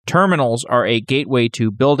Terminals are a gateway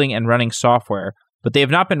to building and running software, but they have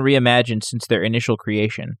not been reimagined since their initial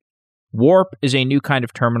creation. Warp is a new kind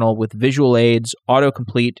of terminal with visual aids,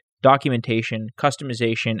 autocomplete, documentation,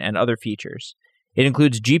 customization, and other features. It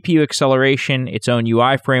includes GPU acceleration, its own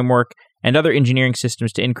UI framework, and other engineering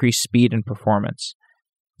systems to increase speed and performance.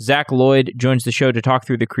 Zach Lloyd joins the show to talk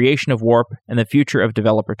through the creation of Warp and the future of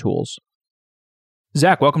developer tools.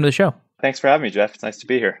 Zach, welcome to the show. Thanks for having me, Jeff. It's nice to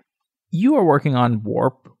be here. You are working on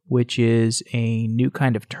Warp, which is a new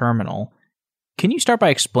kind of terminal. Can you start by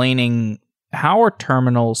explaining how are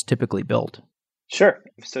terminals typically built? Sure.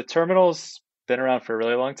 So terminals been around for a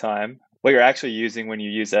really long time. What you're actually using when you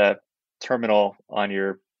use a terminal on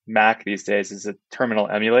your Mac these days is a terminal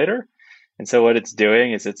emulator. And so what it's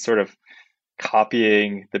doing is it's sort of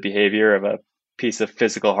copying the behavior of a piece of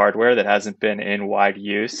physical hardware that hasn't been in wide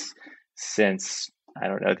use since,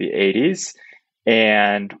 the 80s.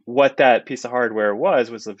 And what that piece of hardware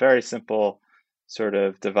was a very simple sort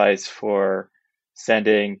of device for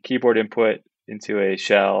sending keyboard input into a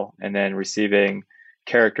shell and then receiving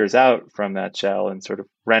characters out from that shell and sort of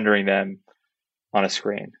rendering them on a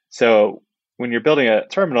screen. So when you're building a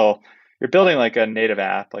terminal, you're building like a native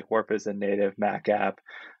app, like Warp is a native Mac app.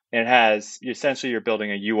 And it has, essentially you're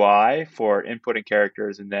building a UI for inputting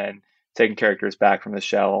characters and then taking characters back from the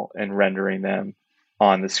shell and rendering them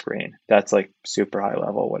on the screen. That's like super high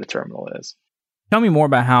level what a terminal is. Tell me more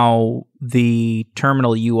about how the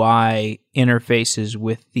terminal UI interfaces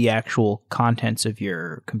with the actual contents of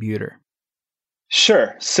your computer.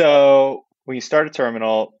 Sure. So when you start a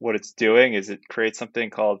terminal, what it's doing is it creates something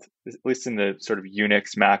called, at least in the sort of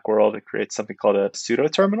Unix Mac world, it creates something called a pseudo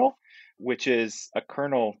terminal, which is a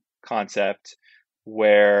kernel concept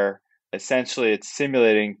where essentially it's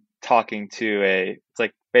simulating talking to it's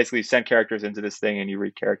like basically you send characters into this thing and you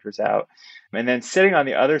read characters out. And then sitting on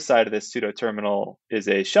the other side of this pseudo terminal is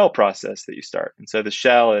a shell process that you start. And so the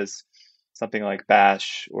shell is something like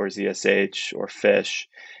bash or ZSH or fish.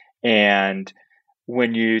 And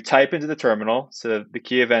when you type into the terminal, so the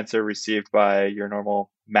key events are received by your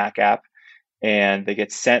normal Mac app and they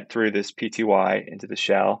get sent through this PTY into the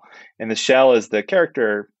shell. And the shell is the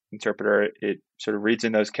character interpreter. It sort of reads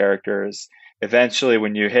in those characters. Eventually,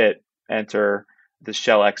 when you hit enter, the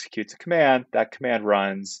shell executes a command, that command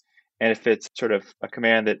runs. And if it's sort of a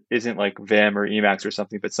command that isn't like Vim or Emacs or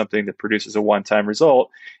something, but something that produces a one-time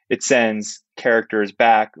result, it sends characters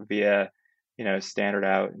back via, standard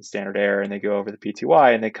out and standard error, and they go over the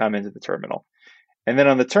PTY and they come into the terminal. And then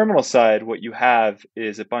on the terminal side, what you have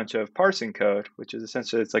is a bunch of parsing code, which is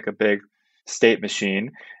essentially, it's like a big state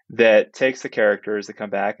machine that takes the characters that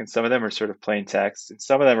come back, and some of them are sort of plain text, and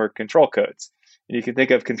some of them are control codes. And you can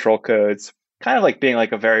think of control codes kind of like being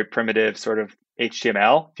like a very primitive sort of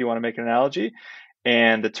HTML, if you want to make an analogy.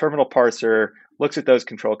 And the terminal parser looks at those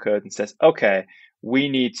control codes and says, okay, we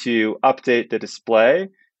need to update the display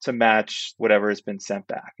to match whatever has been sent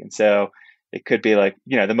back. And so it could be like,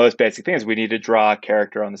 the most basic thing is we need to draw a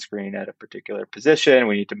character on the screen at a particular position.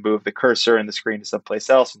 We need to move the cursor in the screen to someplace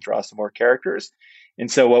else and draw some more characters.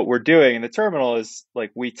 And so what we're doing in the terminal is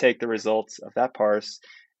like we take the results of that parse,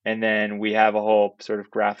 and then we have a whole sort of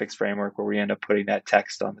graphics framework where we end up putting that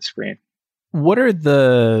text on the screen. What are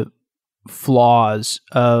the flaws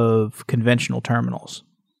of conventional terminals?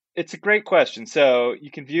 It's a great question. So you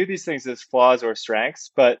can view these things as flaws or strengths,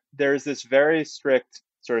 but there's this very strict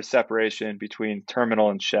sort of separation between terminal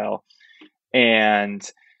and shell. And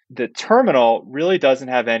the terminal really doesn't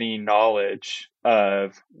have any knowledge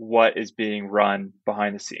of what is being run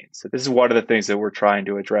behind the scenes. So this is one of the things that we're trying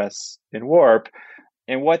to address in Warp.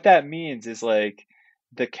 And what that means is like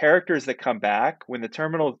the characters that come back, when the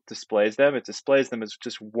terminal displays them, it displays them as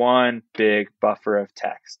just one big buffer of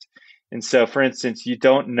text. And so, for instance, you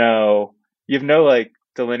have no like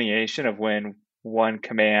delineation of when one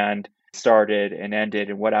command started and ended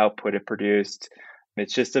and what output it produced.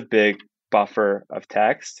 It's just a big buffer of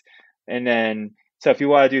text. And then, so if you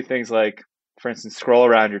want to do things like, for instance, scroll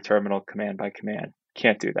around your terminal command by command,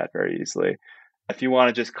 can't do that very easily. If you want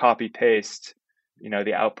to just copy paste,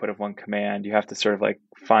 the output of one command, you have to sort of like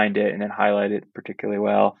find it and then highlight it particularly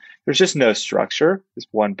well. There's just no structure. There's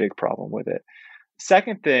one big problem with it.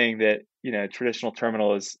 Second thing that, traditional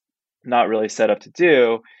terminal is not really set up to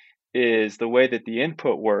do is the way that the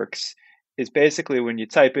input works is basically when you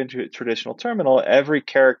type into a traditional terminal, every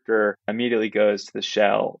character immediately goes to the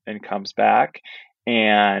shell and comes back.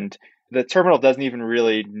 And the terminal doesn't even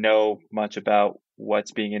really know much about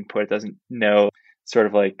what's being input. It doesn't know sort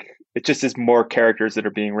of like, it just is more characters that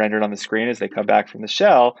are being rendered on the screen as they come back from the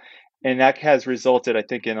shell. And that has resulted, I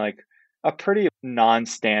think, in like a pretty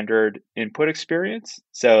non-standard input experience.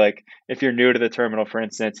 So like if you're new to the terminal, for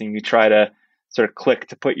instance, and you try to sort of click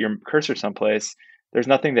to put your cursor someplace, there's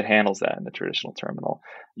nothing that handles that in the traditional terminal.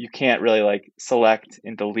 You can't really like select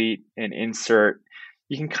and delete and insert.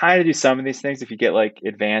 You can kind of do some of these things if you get like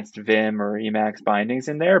advanced Vim or Emacs bindings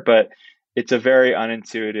in there, but it's a very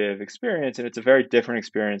unintuitive experience, and it's a very different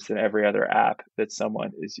experience than every other app that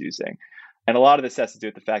someone is using. And a lot of this has to do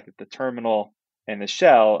with the fact that the terminal and the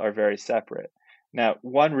shell are very separate. Now,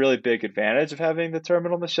 one really big advantage of having the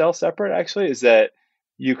terminal and the shell separate actually is that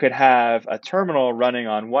you could have a terminal running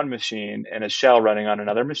on one machine and a shell running on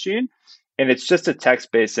another machine. And it's just a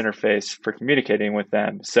text-based interface for communicating with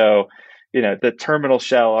them. So, the terminal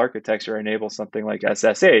shell architecture enables something like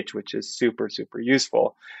SSH, which is super, super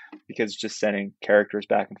useful because it's just sending characters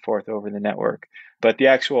back and forth over the network. But the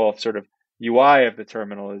actual sort of UI of the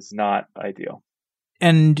terminal is not ideal.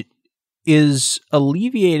 And is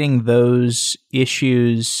alleviating those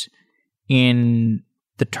issues in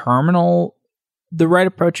the terminal the right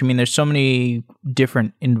approach? I mean, there's so many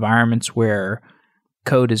different environments where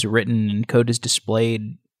code is written and code is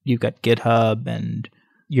displayed. You've got GitHub and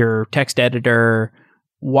your text editor.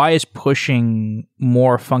 Why is pushing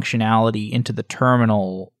more functionality into the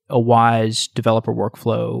terminal a wise developer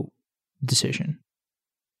workflow decision?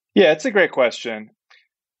 Yeah, it's a great question.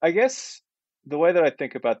 I guess the way that I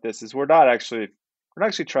think about this is we're not actually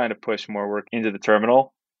trying to push more work into the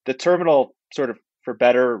terminal. The terminal, sort of for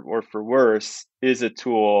better or for worse, is a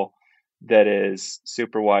tool that is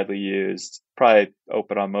super widely used, probably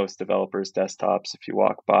open on most developers' desktops if you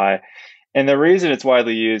walk by. And the reason it's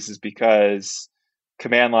widely used is because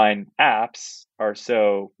command line apps are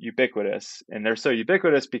so ubiquitous. And they're so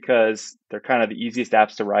ubiquitous because they're kind of the easiest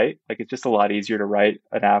apps to write. Like it's just a lot easier to write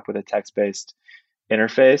an app with a text-based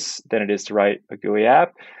interface than it is to write a GUI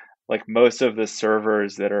app. Like most of the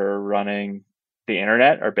servers that are running the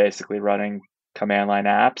internet are basically running command line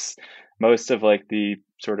apps. Most of like the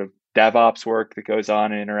sort of DevOps work that goes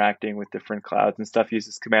on in interacting with different clouds and stuff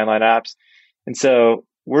uses command line apps. And so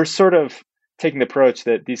we're sort of taking the approach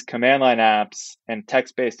that these command line apps and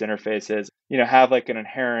text-based interfaces, have like an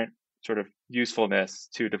inherent sort of usefulness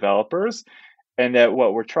to developers. And that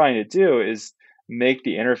what we're trying to do is make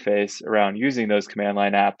the interface around using those command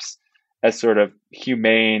line apps as sort of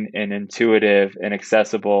humane and intuitive and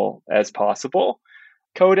accessible as possible.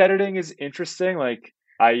 Code editing is interesting. Like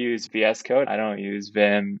I use VS Code. I don't use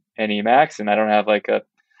Vim and Emacs, and I don't have like a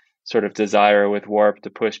sort of desire with Warp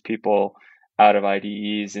to push people out of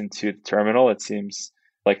IDEs into the terminal. It seems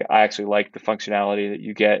like I actually like the functionality that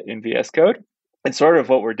you get in VS Code. And sort of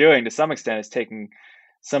what we're doing to some extent is taking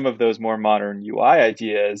some of those more modern UI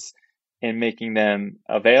ideas and making them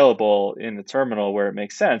available in the terminal where it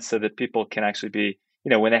makes sense so that people can actually be,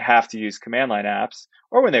 when they have to use command line apps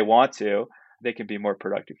or when they want to, they can be more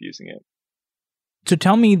productive using it. So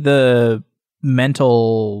tell me the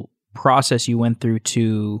mental process you went through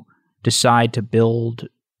to decide to build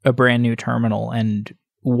a brand new terminal and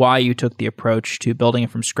why you took the approach to building it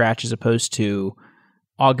from scratch as opposed to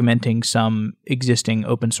augmenting some existing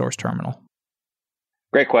open source terminal.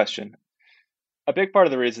 Great question. A big part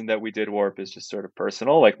of the reason that we did Warp is just sort of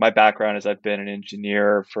personal. Like my background is I've been an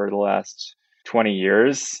engineer for the last 20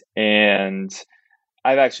 years, and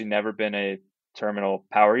I've actually never been a terminal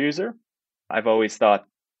power user. I've always thought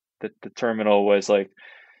that the terminal was like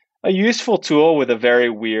a useful tool with a very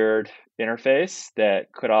weird interface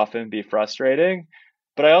that could often be frustrating.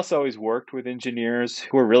 But I also always worked with engineers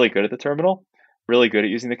who were really good at the terminal, really good at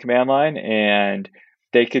using the command line, and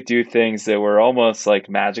they could do things that were almost like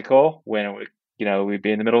magical when it would, we'd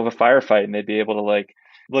be in the middle of a firefight and they'd be able to like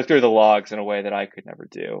look through the logs in a way that I could never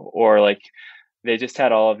do. Or like they just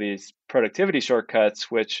had all of these productivity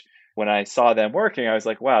shortcuts, which when I saw them working, I was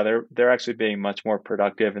like, wow, they're actually being much more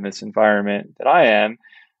productive in this environment than I am.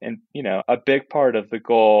 And, a big part of the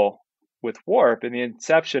goal with Warp and the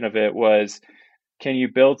inception of it was, can you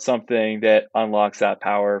build something that unlocks that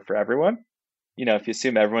power for everyone? If you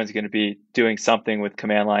assume everyone's going to be doing something with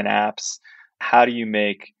command line apps, how do you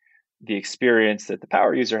make the experience that the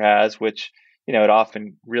power user has, which, it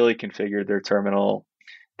often really configured their terminal.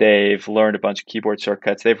 They've learned a bunch of keyboard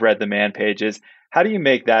shortcuts. They've read the man pages. How do you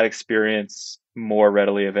make that experience more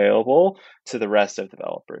readily available to the rest of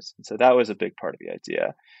developers? And so that was a big part of the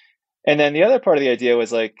idea. And then the other part of the idea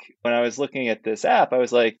was like, when I was looking at this app, I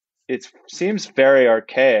was like, it seems very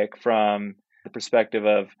archaic from the perspective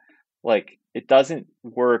of like, it doesn't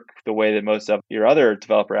work the way that most of your other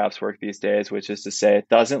developer apps work these days, which is to say it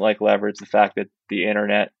doesn't like leverage the fact that the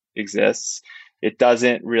internet exists. It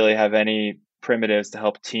doesn't really have any primitives to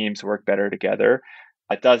help teams work better together.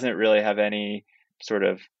 It doesn't really have any sort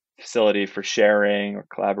of facility for sharing or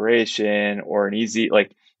collaboration or an easy,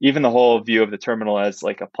 like even the whole view of the terminal as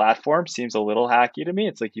like a platform seems a little hacky to me.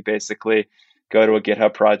 It's like you basically go to a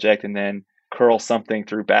GitHub project and then curl something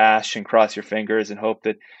through bash and cross your fingers and hope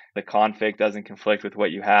that the config doesn't conflict with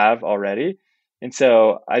what you have already. And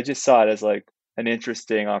so I just saw it as like an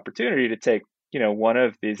interesting opportunity to take, one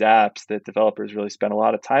of these apps that developers really spend a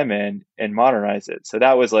lot of time in and modernize it. So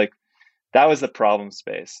that was the problem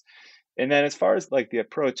space. And then as far as like the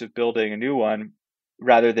approach of building a new one,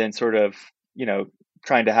 rather than sort of,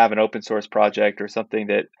 trying to have an open source project or something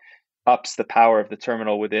that ups the power of the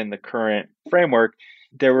terminal within the current framework,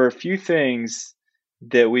 there were a few things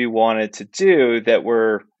that we wanted to do that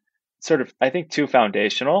were sort of, I think, too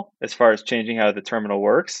foundational as far as changing how the terminal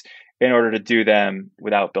works in order to do them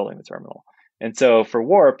without building the terminal. And so for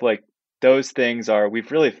Warp, like those things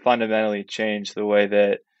we've really fundamentally changed the way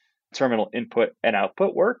that terminal input and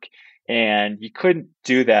output work. And you couldn't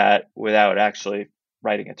do that without actually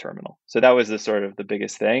writing a terminal. So that was the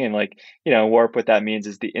biggest thing. And like, Warp, what that means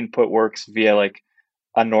is the input works via like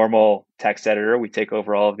a normal text editor. We take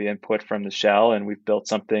over all of the input from the shell, and we've built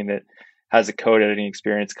something that has a code editing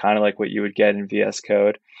experience, kind of like what you would get in VS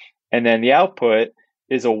Code. And then the output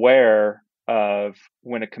is aware of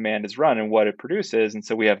when a command is run and what it produces. And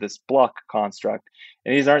so we have this block construct.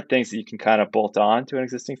 And these aren't things that you can kind of bolt on to an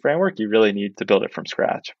existing framework. You really need to build it from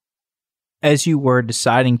scratch. As you were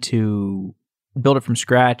deciding to build it from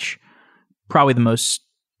scratch, probably the most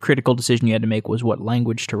critical decision you had to make was what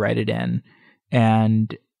language to write it in.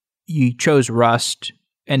 And you chose Rust.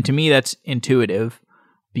 And to me, that's intuitive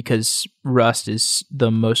because Rust is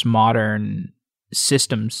the most modern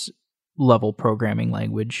systems level programming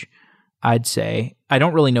language, I'd say. I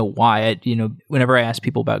don't really know why. Whenever I ask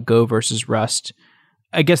people about Go versus Rust,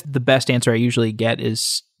 I guess the best answer I usually get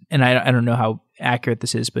is, and I don't know how accurate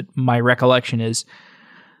this is, but my recollection is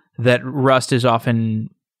that Rust is often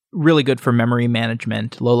really good for memory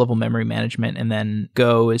management, low-level memory management, and then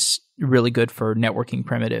Go is really good for networking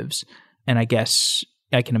primitives. And I guess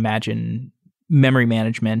I can imagine memory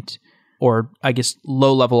management, or I guess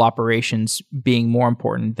low-level operations being more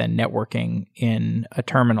important than networking in a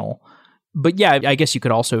terminal. But yeah, I guess you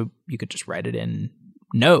could just write it in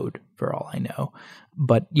Node for all I know.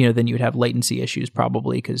 But, then you would have latency issues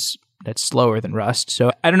probably because that's slower than Rust.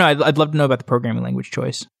 So I don't know. I'd love to know about the programming language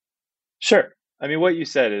choice. Sure. I mean, what you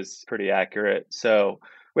said is pretty accurate. So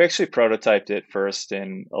we actually prototyped it first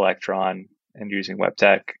in Electron and using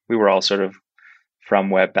WebTech. We were all sort of from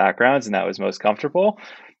web backgrounds, and that was most comfortable.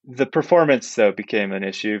 The performance, though, became an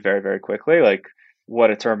issue very, very quickly. Like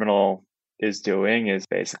what a terminal is doing is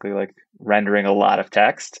basically like rendering a lot of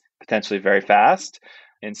text, potentially very fast.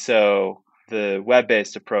 And so the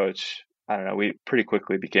web-based approach, I don't know, we pretty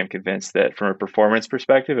quickly became convinced that from a performance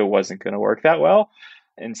perspective, it wasn't going to work that well.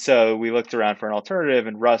 And so we looked around for an alternative,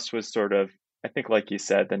 and Rust was sort of, I think, like you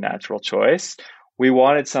said, the natural choice. We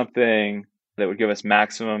wanted something that would give us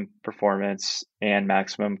maximum performance and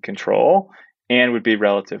maximum control and would be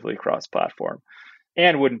relatively cross-platform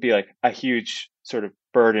and wouldn't be like a huge sort of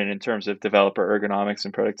burden in terms of developer ergonomics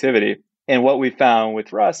and productivity. And what we found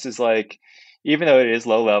with Rust is like, even though it is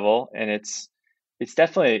low level and it's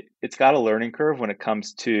got a learning curve when it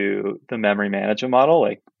comes to the memory management model.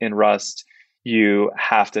 Like in Rust, you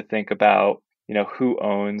have to think about, who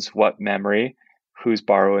owns what memory, who's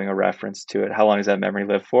borrowing a reference to it, how long does that memory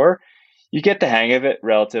live for? You get the hang of it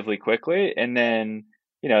relatively quickly. And then,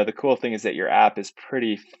 the cool thing is that your app is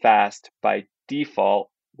pretty fast by default.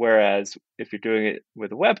 Whereas if you're doing it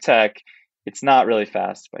with WebTech, it's not really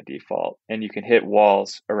fast by default. And you can hit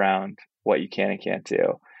walls around what you can and can't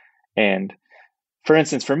do. And for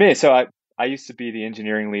instance, for me, so I used to be the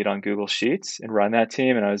engineering lead on Google Sheets and run that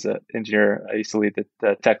team. And I was an engineer. I used to lead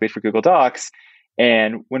the tech lead for Google Docs.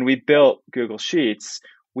 And when we built Google Sheets,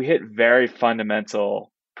 we hit very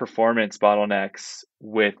fundamental performance bottlenecks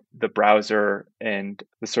with the browser and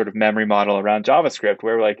the sort of memory model around JavaScript,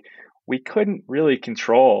 where like we couldn't really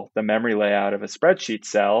control the memory layout of a spreadsheet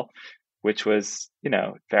cell, which was,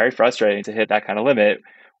 very frustrating to hit that kind of limit.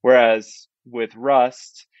 Whereas with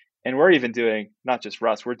Rust, and we're even doing not just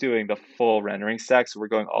Rust, we're doing the full rendering stack. So we're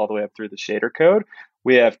going all the way up through the shader code.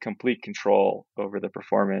 We have complete control over the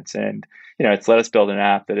performance. And, it's let us build an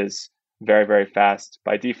app that is very, very fast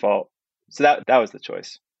by default. So that was the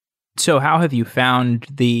choice. So how have you found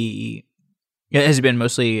has it been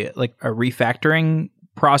mostly like a refactoring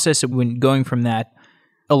process when going from that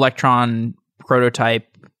Electron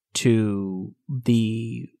prototype to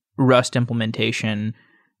the Rust implementation?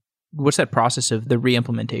 What's that process of the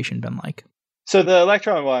re-implementation been like? So the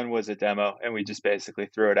Electron one was a demo, and we just basically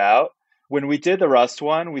threw it out. When we did the Rust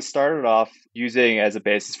one, we started off using as a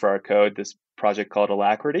basis for our code this project called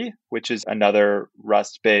Alacrity, which is another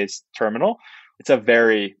Rust-based terminal. It's a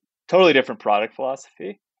very totally different product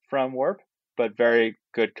philosophy from Warp, but very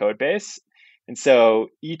good code base. And so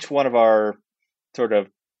each one of our sort of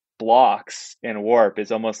blocks in Warp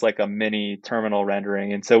is almost like a mini terminal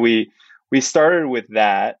rendering. And so we started with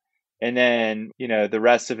that, and then the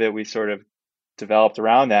rest of it we sort of developed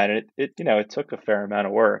around that. And it took a fair amount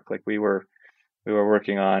of work. Like we were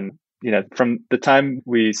working on from the time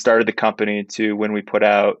we started the company to when we put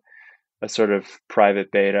out a sort of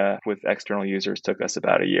private beta with external users took us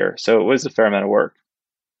about a year. So it was a fair amount of work.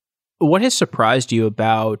 What has surprised you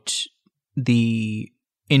about the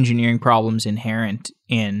engineering problems inherent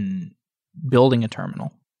in building a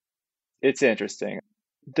terminal? It's interesting.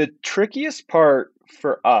 The trickiest part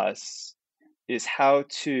for us is how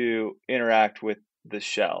to interact with the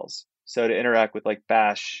shells. So to interact with like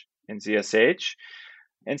Bash and ZSH.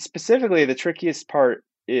 And specifically, the trickiest part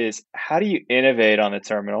is how do you innovate on the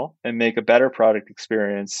terminal and make a better product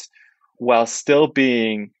experience while still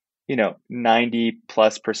being,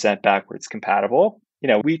 90+% backwards compatible.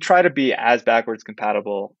 We try to be as backwards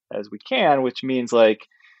compatible as we can, which means like,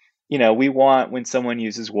 we want when someone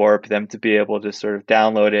uses Warp, them to be able to sort of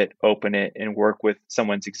download it, open it, and work with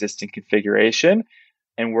someone's existing configuration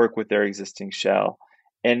and work with their existing shell.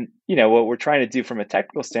 And, what we're trying to do from a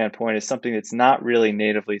technical standpoint is something that's not really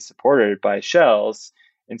natively supported by shells.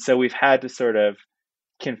 And so we've had to sort of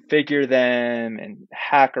configure them and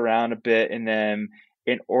hack around a bit in them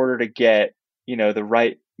in order to get, the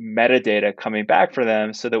right metadata coming back for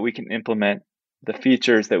them so that we can implement the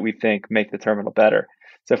features that we think make the terminal better.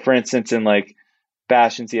 So for instance, in like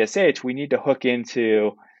Bash and ZSH, we need to hook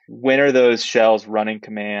into when are those shells running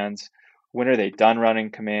commands? When are they done running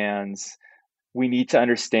commands? We need to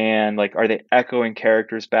understand, like, are they echoing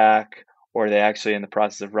characters back or are they actually in the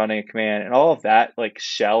process of running a command? And all of that, like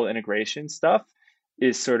shell integration stuff,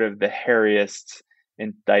 is sort of the hairiest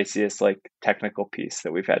and diciest, like, technical piece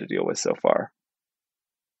that we've had to deal with so far.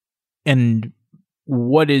 And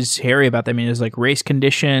what is hairy about that? I mean, is like race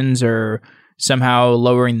conditions or somehow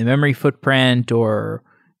lowering the memory footprint or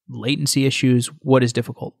latency issues? What is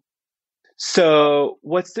difficult? So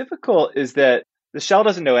what's difficult is that the shell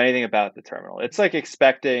doesn't know anything about the terminal. It's like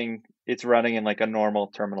expecting it's running in like a normal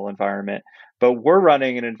terminal environment, but we're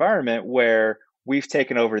running an environment where we've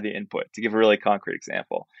taken over the input, to give a really concrete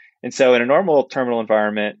example. And so in a normal terminal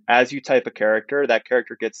environment, as you type a character, that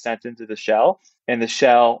character gets sent into the shell and the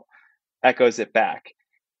shell echoes it back.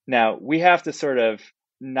 Now we have to sort of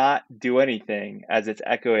not do anything as it's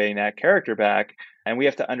echoing that character back. And we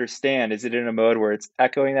have to understand, is it in a mode where it's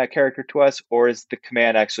echoing that character to us, or is the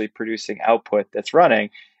command actually producing output that's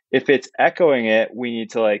running? If it's echoing it, we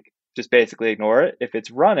need to like just basically ignore it. If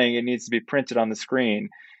it's running, it needs to be printed on the screen.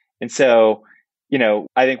 And so,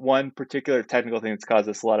 I think one particular technical thing that's caused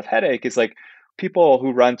us a lot of headache is like people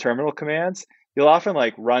who run terminal commands, you'll often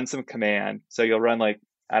like run some command. So you'll run like,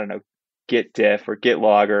 I don't know, git diff or git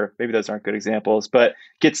logger. Maybe those aren't good examples, but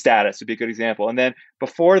git status would be a good example. And then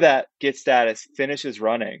before that git status finishes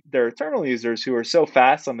running, there are terminal users who are so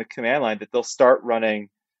fast on the command line that they'll start running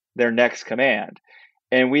their next command.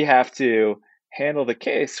 And we have to handle the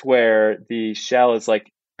case where the shell is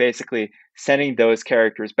like basically sending those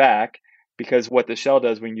characters back, because what the shell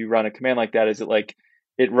does when you run a command like that is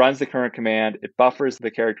it runs the current command, it buffers the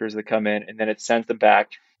characters that come in, and then it sends them back.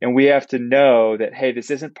 And we have to know that, hey, this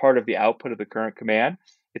isn't part of the output of the current command.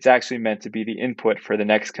 It's actually meant to be the input for the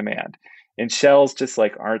next command. And shells just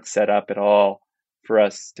like aren't set up at all for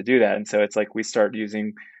us to do that. And so it's like we start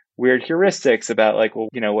using weird heuristics about like, well,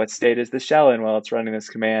 what state is the shell in while it's running this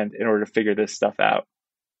command in order to figure this stuff out.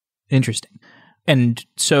 Interesting. And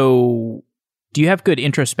so do you have good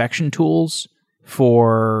introspection tools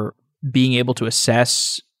for being able to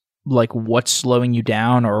assess like what's slowing you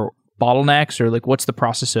down or bottlenecks, or like what's the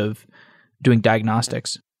process of doing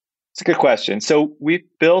diagnostics? It's a good question. So we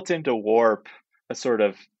built into Warp a sort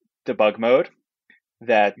of debug mode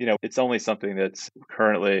that, it's only something that's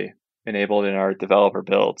currently enabled in our developer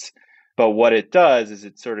builds. But what it does is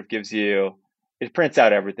it sort of it prints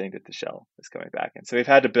out everything that the shell is coming back in. So we've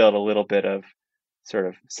had to build a little bit of sort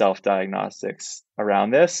of self-diagnostics around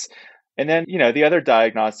this. And then, the other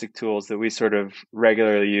diagnostic tools that we sort of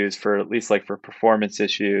regularly use for at least like for performance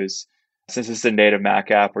issues, since it's a native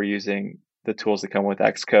Mac app, we're using the tools that come with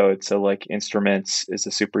Xcode. So like Instruments is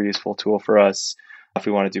a super useful tool for us if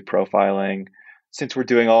we want to do profiling. Since we're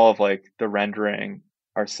doing all of like the rendering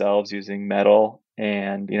ourselves using Metal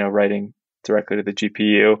and, writing directly to the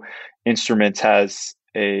GPU, Instruments has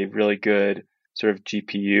a really good sort of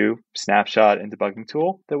GPU snapshot and debugging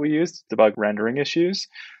tool that we use to debug rendering issues.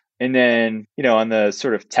 And then, on the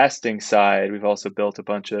sort of testing side, we've also built a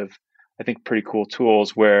bunch of, I think, pretty cool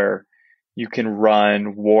tools where you can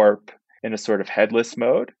run Warp in a sort of headless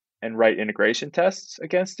mode and write integration tests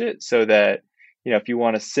against it so that, if you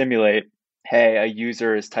want to simulate, hey, a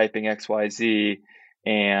user is typing XYZ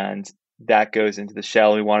and that goes into the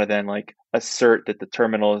shell, we want to then like assert that the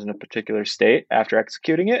terminal is in a particular state after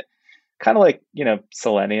executing it, kind of like,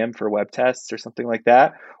 Selenium for web tests or something like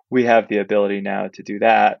that. We have the ability now to do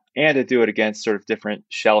that and to do it against sort of different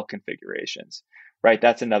shell configurations, right?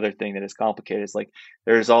 That's another thing that is complicated. It's like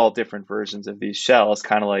there's all different versions of these shells,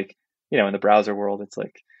 kind of like, in the browser world, it's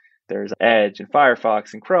like there's Edge and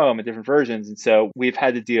Firefox and Chrome and different versions. And so we've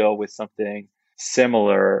had to deal with something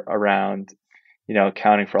similar around,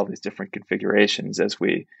 accounting for all these different configurations as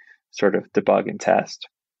we sort of debug and test.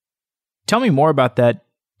 Tell me more about that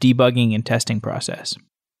debugging and testing process.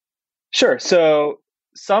 Sure. So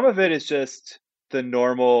some of it is just the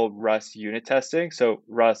normal Rust unit testing. So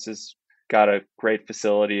Rust has got a great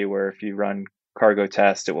facility where if you run cargo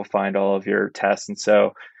test, it will find all of your tests. And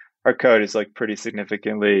so our code is like pretty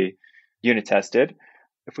significantly unit tested.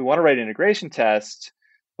 If we want to write integration tests,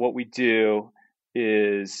 what we do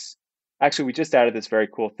is actually we just added this very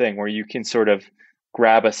cool thing where you can sort of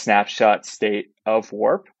grab a snapshot state of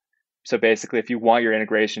Warp. So basically, if you want your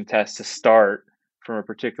integration test to start from a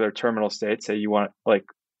particular terminal state, say you want like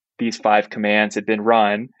these 5 commands had been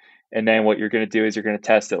run, and then what you're going to do is you're going to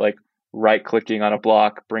test it like right-clicking on a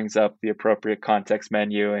block brings up the appropriate context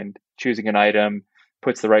menu and choosing an item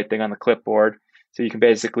puts the right thing on the clipboard. So you can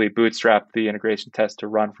basically bootstrap the integration test to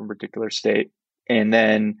run from a particular state. And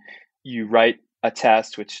then you write a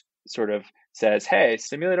test which sort of says, hey,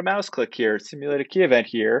 simulate a mouse click here, simulate a key event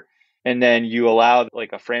here. And then you allow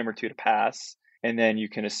like a frame or two to pass. And then you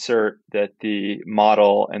can assert that the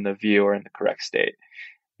model and the view are in the correct state.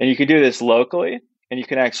 And you can do this locally. And you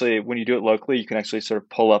can actually, when you do it locally, you can actually sort of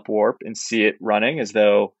pull up Warp and see it running as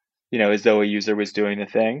though a user was doing the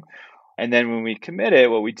thing. And then when we commit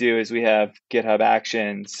it, what we do is we have GitHub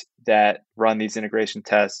Actions that run these integration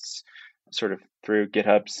tests sort of through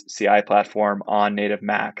GitHub's CI platform on native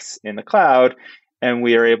Macs in the cloud. And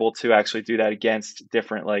we are able to actually do that against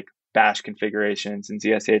different like Bash configurations and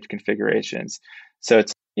ZSH configurations. So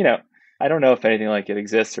it's, I don't know if anything like it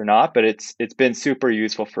exists or not, but it's been super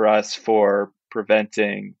useful for us for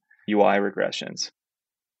preventing UI regressions.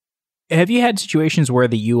 Have you had situations where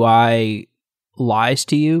the UI lies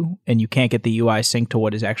to you and you can't get the UI synced to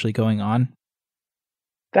what is actually going on?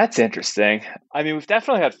 That's interesting. I mean, we've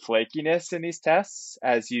definitely had flakiness in these tests,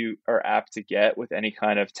 as you are apt to get with any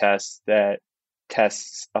kind of test that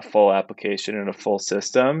tests a full application in a full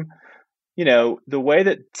system. The way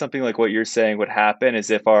that something like what you're saying would happen is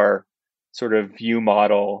if our sort of view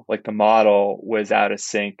model, like the model was out of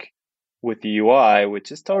sync with the UI,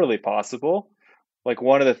 which is totally possible. Like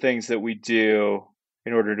one of the things that we do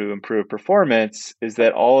in order to improve performance is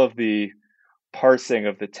that all of the parsing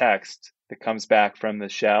of the text that comes back from the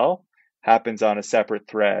shell happens on a separate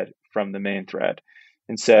thread from the main thread.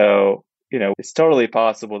 And so, it's totally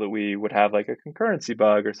possible that we would have like a concurrency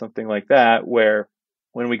bug or something like that, where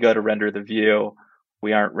when we go to render the view,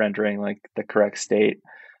 we aren't rendering like the correct state,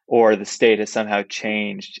 or the state has somehow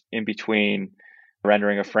changed in between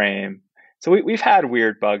rendering a frame. So we've had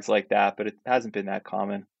weird bugs like that, but it hasn't been that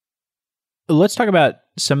common. Let's talk about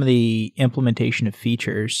some of the implementation of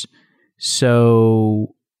features.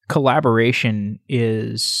 So collaboration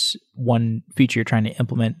is one feature you're trying to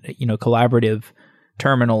implement. Collaborative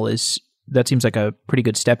terminal that seems like a pretty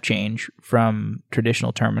good step change from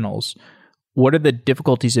traditional terminals. What are the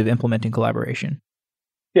difficulties of implementing collaboration?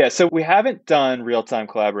 Yeah, so we haven't done real-time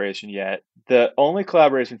collaboration yet. The only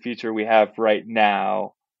collaboration feature we have right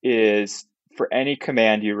now is for any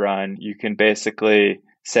command you run, you can basically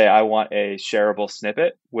say, I want a shareable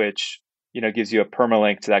snippet, which gives you a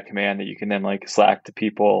permalink to that command that you can then like Slack to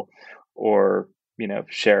people or,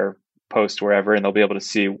 share, post wherever, and they'll be able to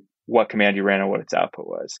see what command you ran and what its output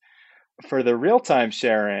was. For the real-time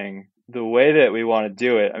sharing, the way that we want to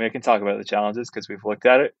do it, I mean, I can talk about the challenges because we've looked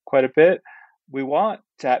at it quite a bit. We want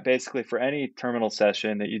to basically for any terminal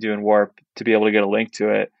session that you do in Warp to be able to get a link to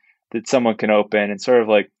it that someone can open and sort of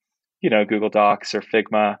like, Google Docs or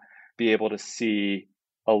Figma, be able to see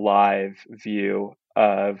a live view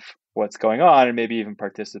of what's going on and maybe even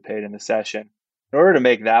participate in the session. In order to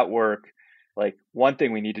make that work, like one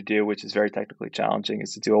thing we need to do, which is very technically challenging,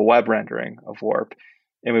 is to do a web rendering of Warp.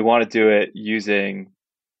 And we want to do it using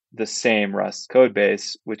the same Rust code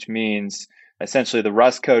base, which means essentially the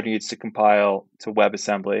Rust code needs to compile to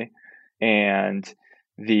WebAssembly. And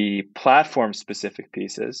the platform specific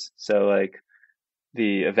pieces. So like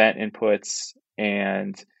the event inputs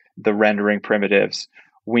and the rendering primitives,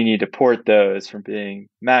 we need to port those from being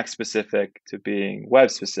Mac specific to being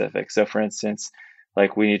web specific. So for instance,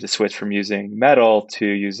 like we need to switch from using Metal to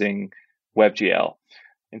using WebGL.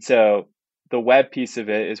 And so the web piece of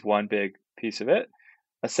it is one big piece of it.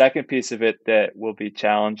 A second piece of it that will be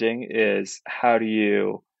challenging is how do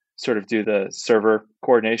you sort of do the server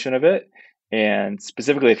coordination of it? And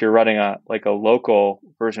specifically, if you're running a local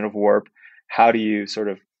version of Warp, how do you sort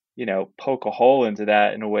of, poke a hole into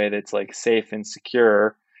that in a way that's like safe and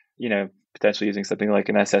secure, potentially using something like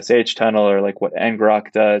an SSH tunnel or like what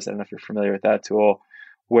ngrok does. I don't know if you're familiar with that tool,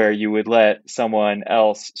 where you would let someone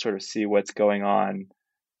else sort of see what's going on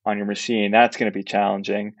your machine. That's going to be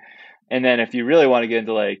challenging. And then if you really want to get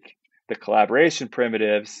into like the collaboration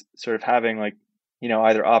primitives, sort of having like,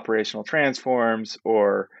 either operational transforms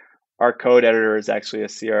or our code editor is actually a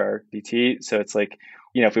CRDT. So it's like,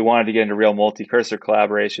 if we wanted to get into real multi-cursor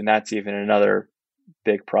collaboration, that's even another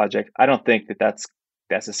big project. I don't think that that's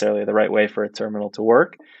necessarily the right way for a terminal to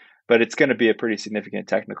work, but it's going to be a pretty significant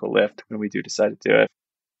technical lift when we do decide to do it.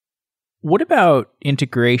 What about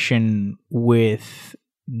integration with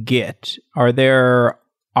Git? Are there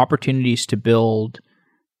opportunities to build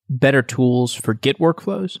better tools for Git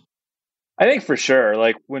workflows? I think for sure.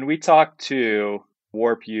 Like when we talk to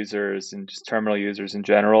Warp users and just terminal users in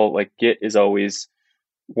general, like Git is always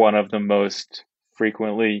one of the most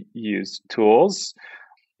frequently used tools.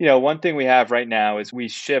 One thing we have right now is we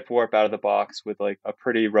ship Warp out of the box with like a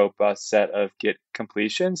pretty robust set of Git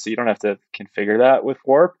completion. So you don't have to configure that with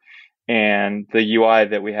Warp. And the UI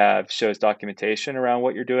that we have shows documentation around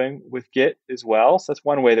what you're doing with Git as well. So that's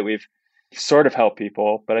one way that we've sort of helped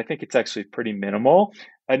people, but I think it's actually pretty minimal.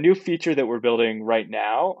 A new feature that we're building right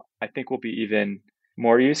now, I think will be even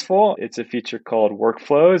more useful. It's a feature called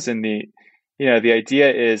workflows. And the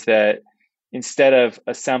idea is that instead of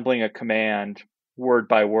assembling a command word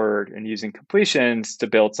by word and using completions to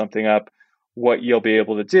build something up, what you'll be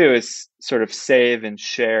able to do is sort of save and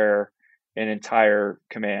share an entire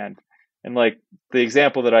command. And like the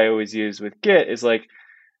example that I always use with Git is like,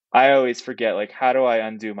 I always forget, like, how do I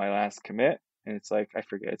undo my last commit? And it's like, I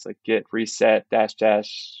forget, it's like git reset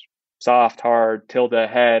 -- soft hard tilde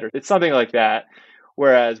head, or it's something like that.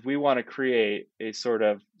 Whereas we want to create a sort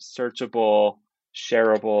of searchable,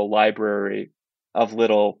 shareable library of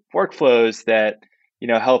little workflows that,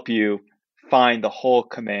 help you find the whole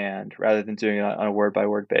command rather than doing it on a word by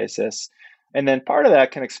word basis. And then part of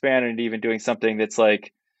that can expand into even doing something that's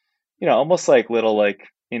like, almost like little like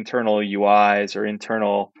internal UIs or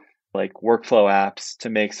internal like workflow apps to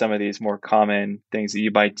make some of these more common things that you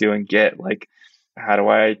might do in Git. Like, how do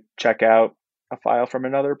I check out a file from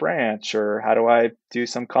another branch? Or how do I do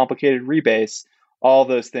some complicated rebase? All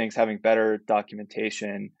those things having better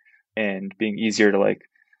documentation and being easier to like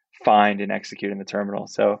find and execute in the terminal.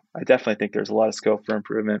 So I definitely think there's a lot of scope for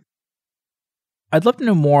improvement. I'd love to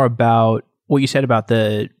know more about what you said about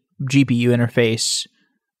the GPU interface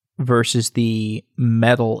versus the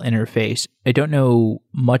Metal interface. I don't know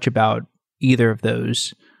much about either of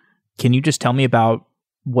those. Can you just tell me about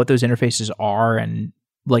what those interfaces are and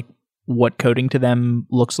like what coding to them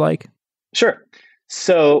looks like? Sure.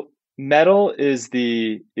 So Metal is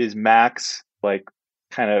Mac's like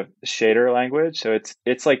kind of shader language. So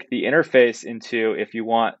it's like the interface into if you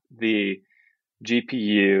want the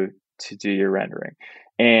GPU to do your rendering.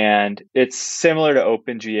 And it's similar to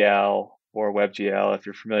OpenGL or WebGL if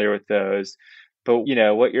you're familiar with those. But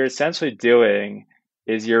what you're essentially doing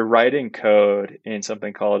is you're writing code in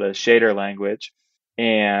something called a shader language.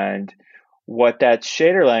 And what that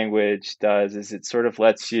shader language does is it sort of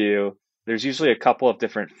lets you, there's usually a couple of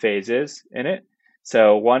different phases in it.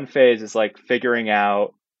 So one phase is like figuring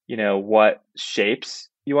out, what shapes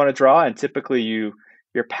you want to draw. And typically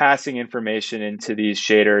you're passing information into these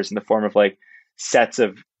shaders in the form of like sets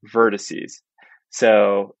of vertices.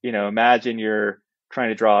 So, imagine you're trying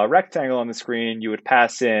to draw a rectangle on the screen. You would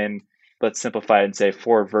pass in, let's simplify it and say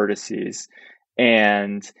 4 vertices.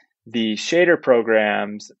 And the shader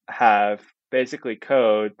programs have basically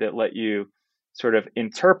code that let you sort of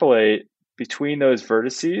interpolate between those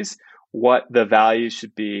vertices what the values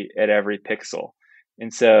should be at every pixel.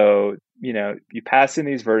 And so, you pass in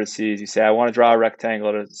these vertices, you say, I want to draw a rectangle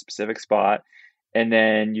at a specific spot. And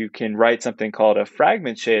then you can write something called a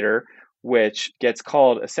fragment shader, which gets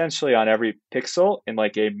called essentially on every pixel in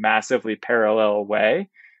like a massively parallel way.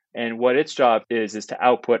 And what its job is to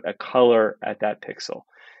output a color at that pixel.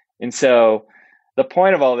 And so the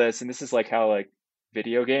point of all this, and this is like how like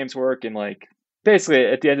video games work, and like basically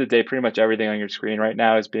at the end of the day, pretty much everything on your screen right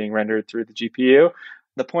now is being rendered through the GPU.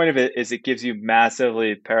 The point of it is it gives you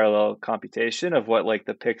massively parallel computation of what like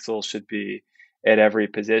the pixels should be at every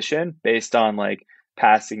position based on like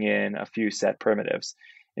passing in a few set primitives.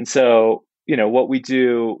 And so, what we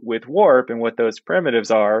do with warp and what those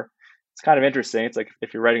primitives are, it's kind of interesting. It's like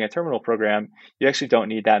if you're writing a terminal program, you actually don't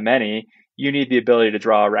need that many. You need the ability to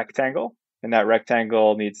draw a rectangle, and that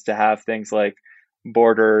rectangle needs to have things like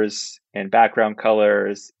borders and background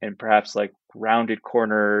colors and perhaps like rounded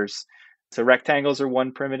corners. So rectangles are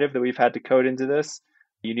one primitive that we've had to code into this.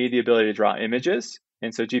 You need the ability to draw images.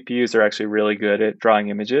 And so GPUs are actually really good at drawing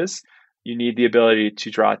images. You need the ability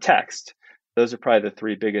to draw text. Those are probably the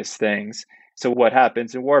three biggest things. So what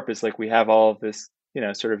happens in Warp is like we have all of this,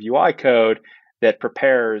 sort of UI code that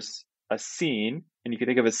prepares a scene. And you can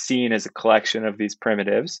think of a scene as a collection of these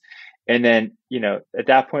primitives. And then, at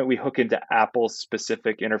that point, we hook into Apple's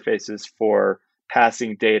specific interfaces for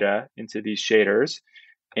passing data into these shaders.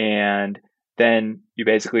 And then you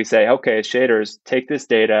basically say, okay, shaders, take this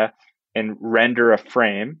data and render a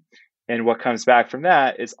frame. And what comes back from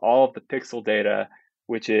that is all of the pixel data,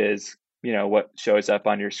 which is, what shows up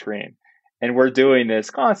on your screen. And we're doing this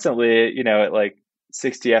constantly, at like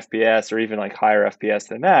 60 FPS or even like higher FPS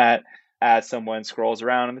than that as someone scrolls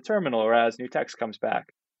around in the terminal or as new text comes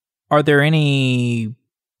back. Are there any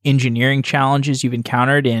engineering challenges you've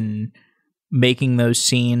encountered in making those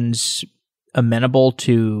scenes amenable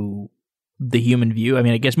to the human view? I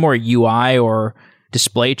mean, I guess more UI or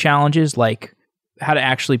display challenges, like how to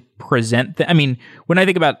actually present I mean, when I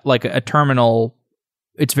think about like a terminal,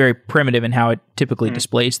 it's very primitive in how it typically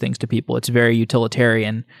displays things to people. It's very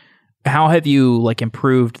utilitarian. How have you like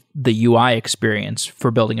improved the UI experience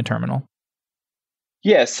for building a terminal?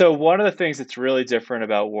 Yeah, so one of the things that's really different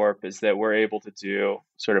about Warp is that we're able to do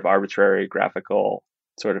sort of arbitrary graphical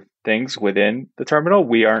sort of things within the terminal.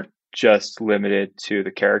 We aren't just limited to the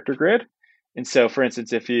character grid. And so, for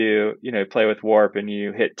instance, if you, play with Warp and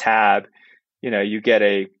you hit tab, you get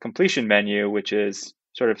a completion menu, which is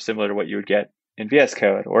sort of similar to what you would get in VS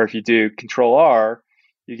Code. Or if you do Control R,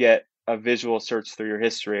 you get a visual search through your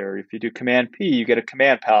history. Or if you do Command P, you get a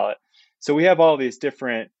command palette. So we have all these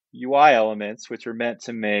different UI elements, which are meant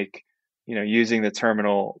to make, using the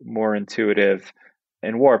terminal more intuitive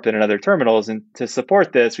in Warp than in other terminals. And to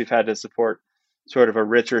support this, we've had to support sort of a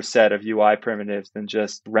richer set of UI primitives than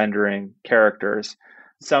just rendering characters.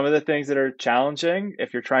 Some of the things that are challenging,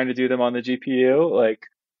 if you're trying to do them on the GPU, like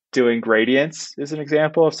doing gradients is an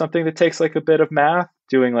example of something that takes like a bit of math.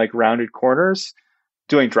 Doing like rounded corners,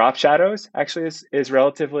 doing drop shadows actually is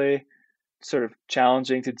relatively sort of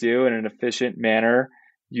challenging to do in an efficient manner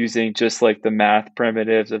using just like the math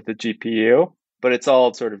primitives of the GPU, but it's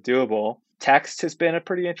all sort of doable. Text has been a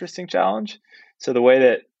pretty interesting challenge. So the way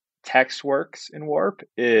that text works in Warp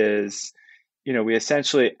is, we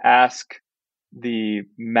essentially ask the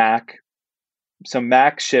Mac. So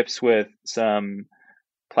Mac ships with some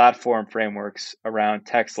platform frameworks around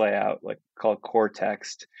text layout, like called core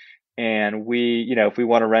text. And we, if we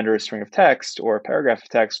want to render a string of text or a paragraph of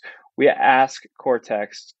text, we ask core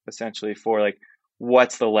text essentially for like,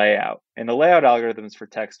 what's the layout? And the layout algorithms for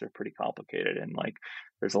text are pretty complicated. And like,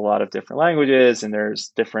 there's a lot of different languages and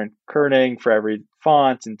there's different kerning for every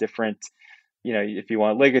font and different, if you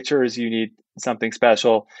want ligatures, you need something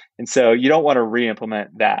special. And so you don't want to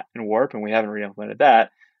re-implement that in Warp, and we haven't re-implemented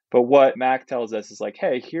that. But what Mac tells us is like,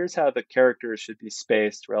 hey, here's how the characters should be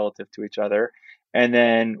spaced relative to each other. And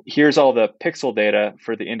then here's all the pixel data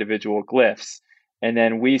for the individual glyphs. And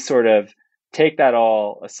then we sort of take that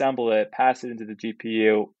all, assemble it, pass it into the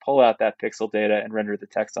GPU, pull out that pixel data and render the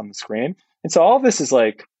text on the screen. And so all of this is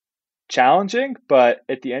like challenging, but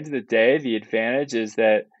at the end of the day, the advantage is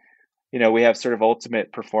that, we have sort of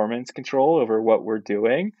ultimate performance control over what we're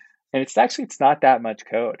doing. And it's not that much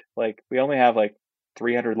code. Like we only have like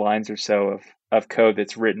 300 lines or so of code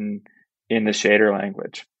that's written in the shader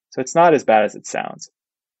language. So it's not as bad as it sounds.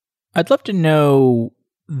 I'd love to know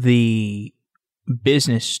the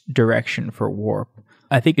business direction for Warp.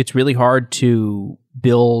 I think it's really hard to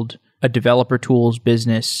build a developer tools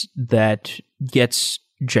business that gets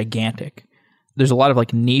gigantic. There's a lot of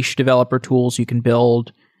like niche developer tools you can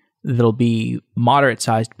build that'll be moderate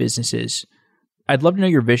sized businesses. I'd love to know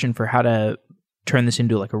your vision for how to turn this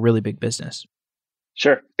into like a really big business.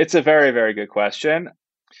 Sure. It's a very, very good question.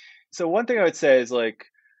 So one thing I would say is like,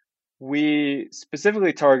 we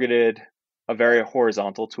specifically targeted a very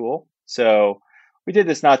horizontal tool. So we did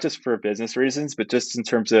this not just for business reasons, but just in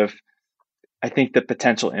terms of, I think the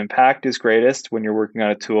potential impact is greatest when you're working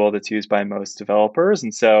on a tool that's used by most developers.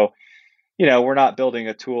 And so, we're not building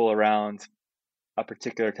a tool around a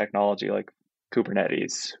particular technology like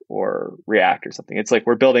Kubernetes or React or something. It's like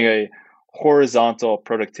we're building a horizontal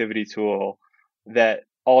productivity tool that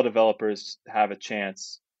all developers have a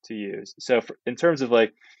chance to use. So in terms of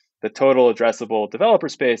like the total addressable developer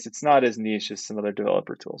space, it's not as niche as some other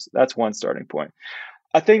developer tools. That's one starting point.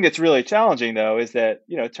 A thing that's really challenging though is that,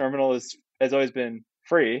 Terminal has always been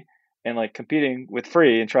free, and like competing with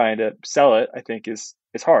free and trying to sell it, I think is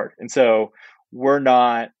hard. And so we're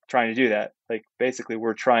not trying to do that. Like basically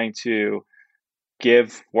we're trying to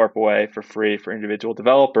give Warp away for free for individual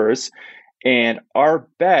developers. And our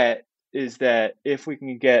bet is that if we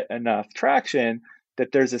can get enough traction,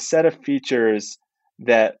 that there's a set of features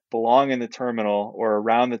that belong in the terminal or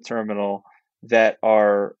around the terminal that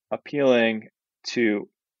are appealing to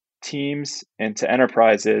teams and to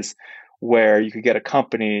enterprises, where you could get a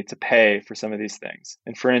company to pay for some of these things.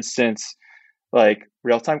 And for instance, like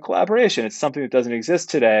real-time collaboration, it's something that doesn't exist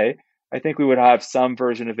today. I think we would have some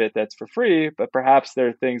version of it that's for free, but perhaps there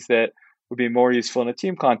are things that would be more useful in a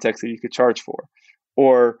team context that you could charge for.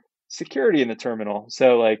 Or security in the terminal.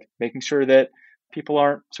 So like making sure that people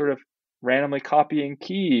aren't sort of randomly copying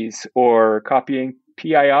keys or copying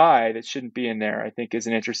PII that shouldn't be in there, I think is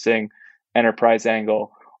an interesting enterprise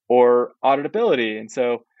angle. Or auditability. And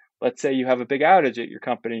so let's say you have a big outage at your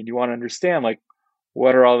company and you want to understand like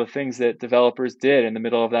what are all the things that developers did in the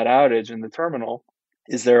middle of that outage in the terminal?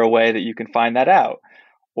 Is there a way that you can find that out?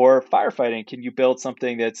 Or firefighting, can you build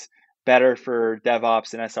something that's better for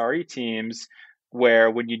DevOps and SRE teams,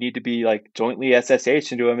 where when you need to be like jointly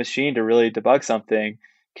SSH into a machine to really debug something,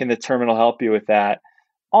 can the terminal help you with that?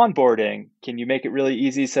 Onboarding, can you make it really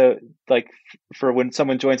easy so like for when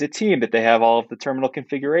someone joins a team that they have all of the terminal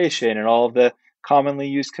configuration and all of the commonly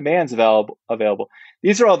used commands available?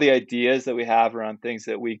 These are all the ideas that we have around things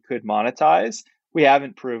that we could monetize. We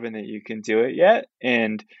haven't proven that you can do it yet.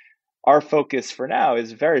 And our focus for now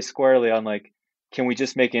is very squarely on like, can we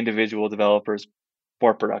just make individual developers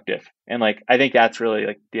more productive? And like, I think that's really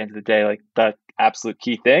like at the end of the day, like the absolute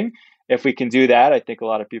key thing. If we can do that, I think a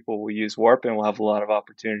lot of people will use Warp and we'll have a lot of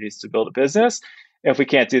opportunities to build a business. If we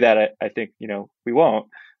can't do that, I think, we won't.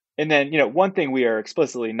 And then, one thing we are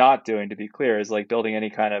explicitly not doing, to be clear, is like building any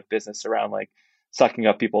kind of business around like sucking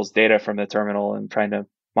up people's data from the terminal and trying to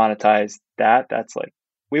monetize that. That's like,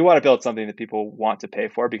 we want to build something that people want to pay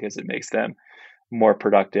for because it makes them more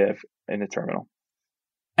productive in the terminal.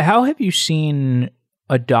 How have you seen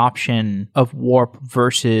adoption of Warp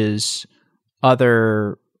versus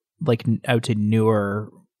other, like I would say,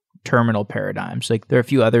 newer terminal paradigms? Like there are a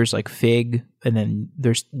few others like Fig, and then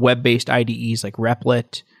there's web-based IDEs like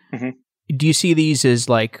Replit. Mm-hmm. Do you see these as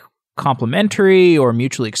like complementary or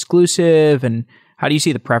mutually exclusive? And how do you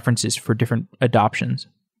see the preferences for different adoptions?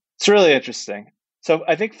 It's really interesting. So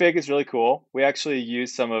I think Fig is really cool. We actually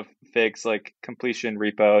use some of Fig's like completion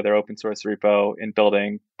repo, their open source repo, in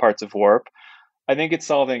building parts of Warp. I think it's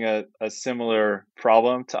solving a similar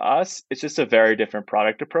problem to us. It's just a very different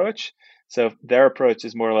product approach. So their approach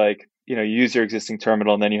is more like, you use your existing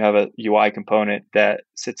terminal and then you have a UI component that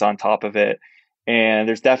sits on top of it. And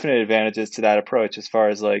there's definite advantages to that approach as far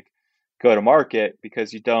as like go to market,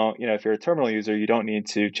 because you don't, if you're a terminal user, you don't need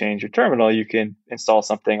to change your terminal. You can install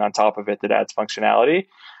something on top of it that adds functionality.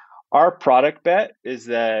 Our product bet is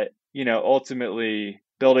that, ultimately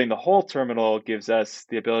building the whole terminal gives us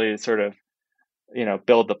the ability to sort of,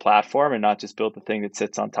 build the platform and not just build the thing that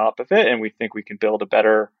sits on top of it. And we think we can build a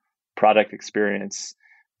better product experience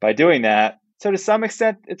by doing that. So to some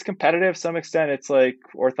extent, it's competitive. Some extent, it's like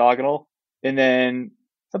orthogonal. And then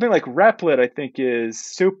something like Replit, I think, is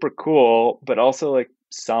super cool, but also like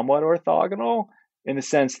somewhat orthogonal in the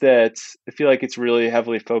sense that I feel like it's really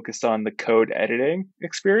heavily focused on the code editing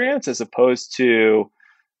experience as opposed to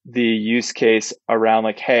the use case around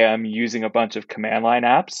like, hey, I'm using a bunch of command line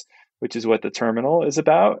apps, which is what the terminal is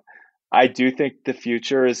about. I do think the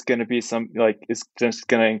future is going to be is just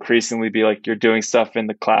going to increasingly be like you're doing stuff in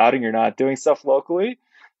the cloud and you're not doing stuff locally.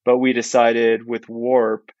 But we decided with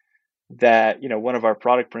Warp that, one of our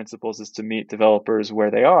product principles is to meet developers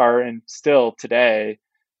where they are. And still today,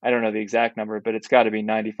 I don't know the exact number, but it's got to be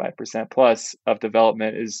 95% plus of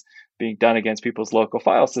development is being done against people's local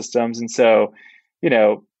file systems. And so,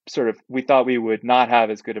 sort of we thought we would not have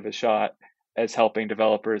as good of a shot as helping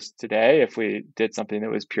developers today if we did something that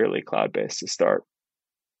was purely cloud-based to start.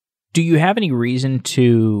 Do you have any reason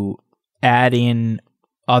to add in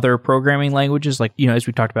other programming languages? Like, as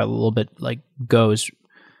we talked about a little bit, like Go's,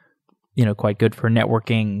 quite good for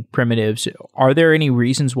networking primitives. Are there any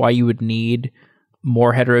reasons why you would need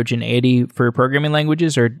more heterogeneity for programming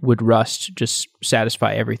languages, or would Rust just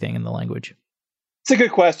satisfy everything in the language? It's a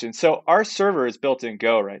good question. So our server is built in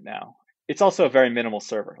Go right now. it's also a very minimal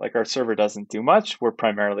server. Like our server doesn't do much. We're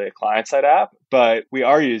primarily a client side app, but we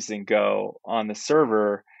are using Go on the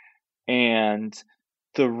server. And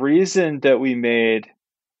the reason that we made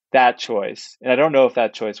that choice, and I don't know if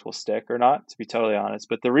that choice will stick or not, to be totally honest,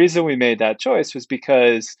 but the reason we made that choice was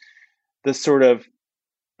because the sort of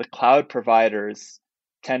the cloud providers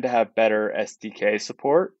tend to have better SDK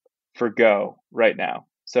support for Go right now.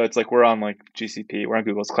 So it's like we're on like GCP, we're on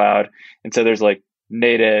Google's cloud, and so there's like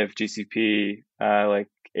native GCP like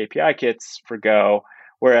API kits for Go.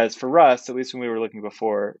 Whereas for Rust, at least when we were looking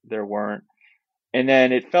before, there weren't. And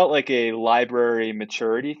then it felt like a library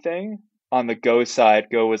maturity thing on the Go side.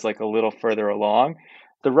 Go was like a little further along.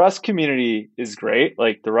 The Rust community is great.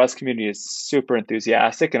 Like the Rust community is super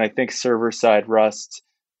enthusiastic. And I think server side Rust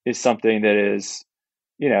is something that is,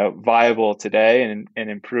 viable today and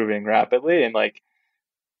improving rapidly. And like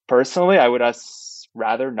personally, I would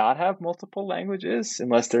rather not have multiple languages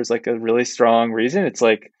unless there's like a really strong reason. It's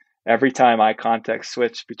like every time I context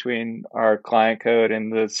switch between our client code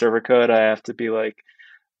and the server code, I have to be like,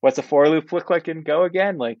 what's a for loop look like in Go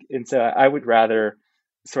again? Like, and so I would rather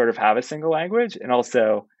sort of have a single language. And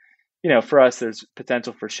also, for us, there's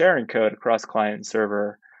potential for sharing code across client and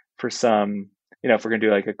server for some, if we're going to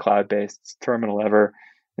do like a cloud-based terminal ever.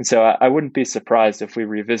 And so I wouldn't be surprised if we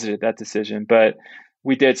revisited that decision, but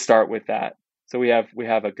we did start with that. So we have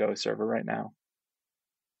a Go server right now.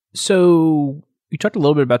 So you talked a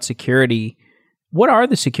little bit about security. What are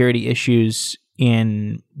the security issues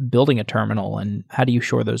in building a terminal, and how do you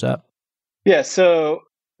shore those up? Yeah, so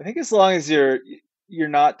I think as long as you're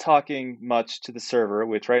not talking much to the server,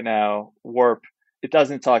 which right now Warp, it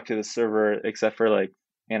doesn't talk to the server except for like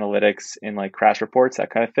analytics and like crash reports, that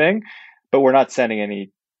kind of thing. But we're not sending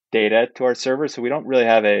any data to our server, so we don't really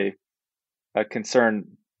have a concern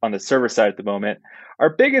on the server side at the moment. Our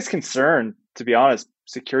biggest concern, to be honest,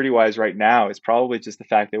 security wise right now is probably just the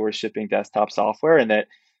fact that we're shipping desktop software, and that,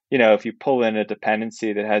 if you pull in a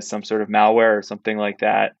dependency that has some sort of malware or something like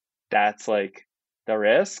that, that's like the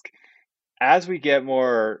risk. As we get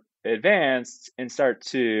more advanced and start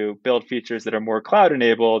to build features that are more cloud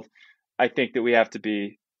enabled, I think that we have to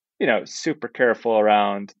be, super careful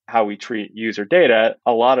around how we treat user data.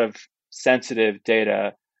 A lot of sensitive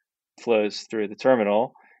data flows through the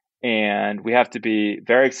terminal, and we have to be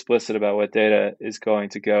very explicit about what data is going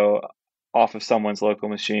to go off of someone's local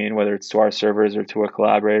machine, whether it's to our servers or to our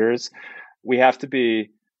collaborators. We have to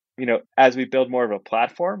be, as we build more of a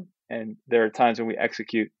platform, and there are times when we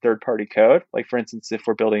execute third-party code, like for instance, if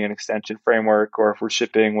we're building an extension framework or if we're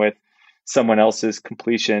shipping with someone else's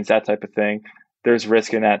completions, that type of thing, there's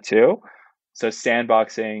risk in that too. So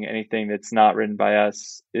sandboxing anything that's not written by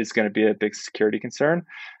us is going to be a big security concern.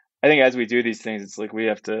 I think as we do these things, it's like we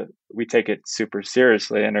take it super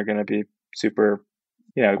seriously and are going to be super,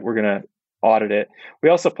 we're going to audit it. We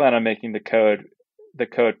also plan on making the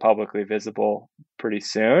code publicly visible pretty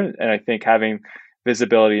soon. And I think having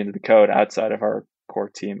visibility into the code outside of our core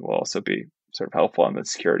team will also be sort of helpful on the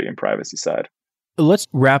security and privacy side. Let's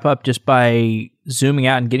wrap up just by zooming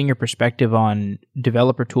out and getting your perspective on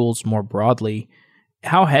developer tools more broadly.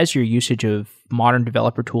 How has your usage of modern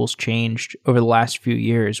developer tools changed over the last few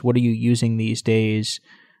years? What are you using these days,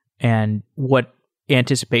 and what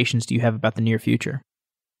anticipations do you have about the near future?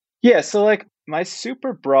 Yeah, so like my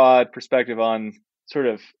super broad perspective on sort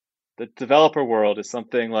of the developer world is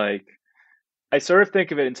something like, I sort of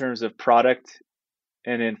think of it in terms of product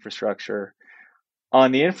and infrastructure.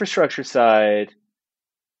 On the infrastructure side,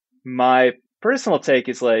 my personal take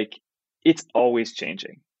is like, it's always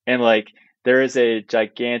changing. And like, there is a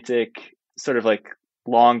gigantic sort of like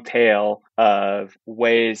long tail of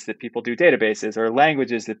ways that people do databases or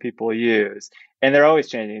languages that people use. And they're always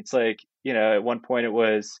changing. It's like, at one point it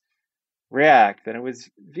was React, then it was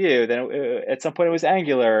Vue, then at some point it was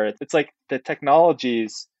Angular. It's like the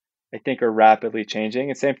technologies, I think, are rapidly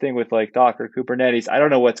changing. And same thing with like Docker, Kubernetes. I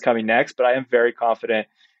don't know what's coming next, but I am very confident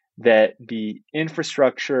that the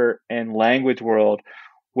infrastructure and language world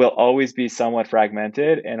will always be somewhat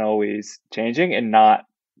fragmented and always changing and not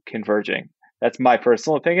converging. That's my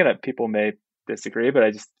personal opinion. People may disagree, but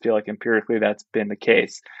I just feel like empirically that's been the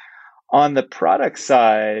case. On the product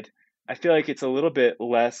side, I feel like it's a little bit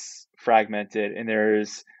less fragmented, and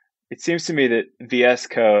it seems to me that VS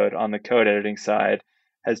Code on the code editing side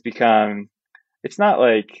has become, it's not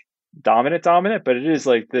like dominant, but it is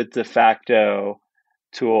like the de facto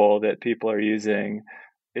tool that people are using.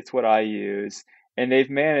 It's what I use. And they've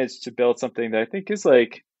managed to build something that I think is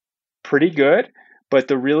like pretty good. But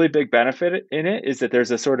the really big benefit in it is that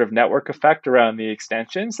there's a sort of network effect around the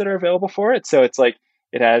extensions that are available for it. So it's like,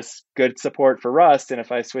 it has good support for Rust. And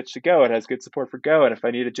if I switch to Go, it has good support for Go. And if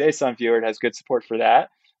I need a JSON viewer, it has good support for that.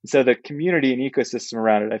 And so the community and ecosystem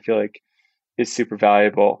around it, I feel like, is super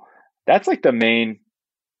valuable. That's like the main,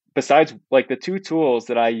 besides like the two tools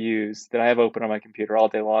that I use that I have open on my computer all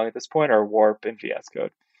day long at this point are Warp and VS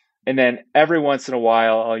Code. And then every once in a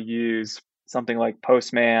while, I'll use something like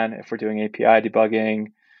Postman if we're doing API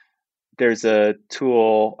debugging. There's a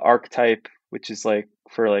tool, Archetype, which is like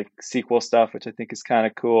for like SQL stuff, which I think is kind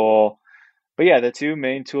of cool. But yeah, the two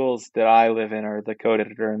main tools that I live in are the code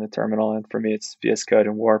editor and the terminal. And for me, it's VS Code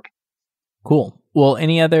and Warp. Cool. Well,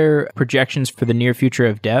 any other projections for the near future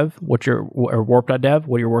of dev? Or warp.dev?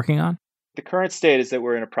 What you're working on? The current state is that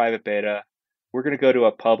we're in a private beta. We're going to go to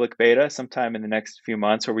a public beta sometime in the next few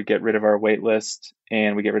months where we get rid of our wait list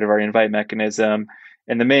and we get rid of our invite mechanism.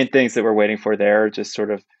 And the main things that we're waiting for there are just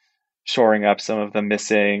sort of shoring up some of the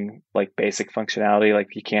missing like basic functionality.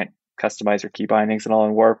 Like you can't customize your key bindings and all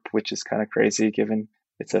in Warp, which is kind of crazy given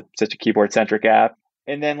it's such a keyboard centric app.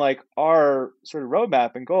 And then like our sort of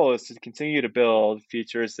roadmap and goal is to continue to build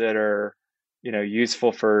features that are,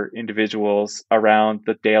 useful for individuals around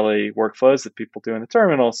the daily workflows that people do in the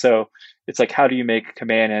terminal. So it's like, how do you make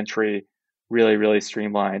command entry really, really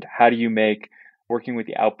streamlined? How do you make working with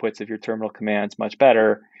the outputs of your terminal commands much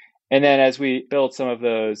better? And then as we build some of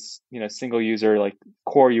those, single user like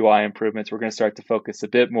core UI improvements, we're going to start to focus a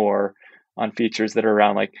bit more on features that are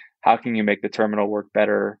around like, how can you make the terminal work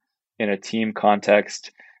better in a team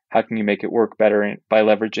context? How can you make it work better by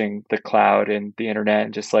leveraging the cloud and the internet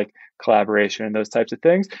and just like collaboration and those types of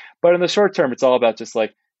things? But in the short term, it's all about just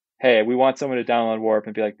like, hey, we want someone to download Warp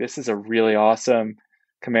and be like, this is a really awesome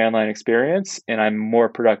command line experience, and I'm more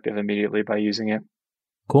productive immediately by using it.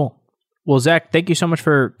 Cool. Well, Zach, thank you so much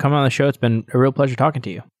for coming on the show. It's been a real pleasure talking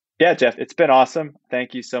to you. Yeah, Jeff, it's been awesome.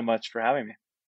 Thank you so much for having me.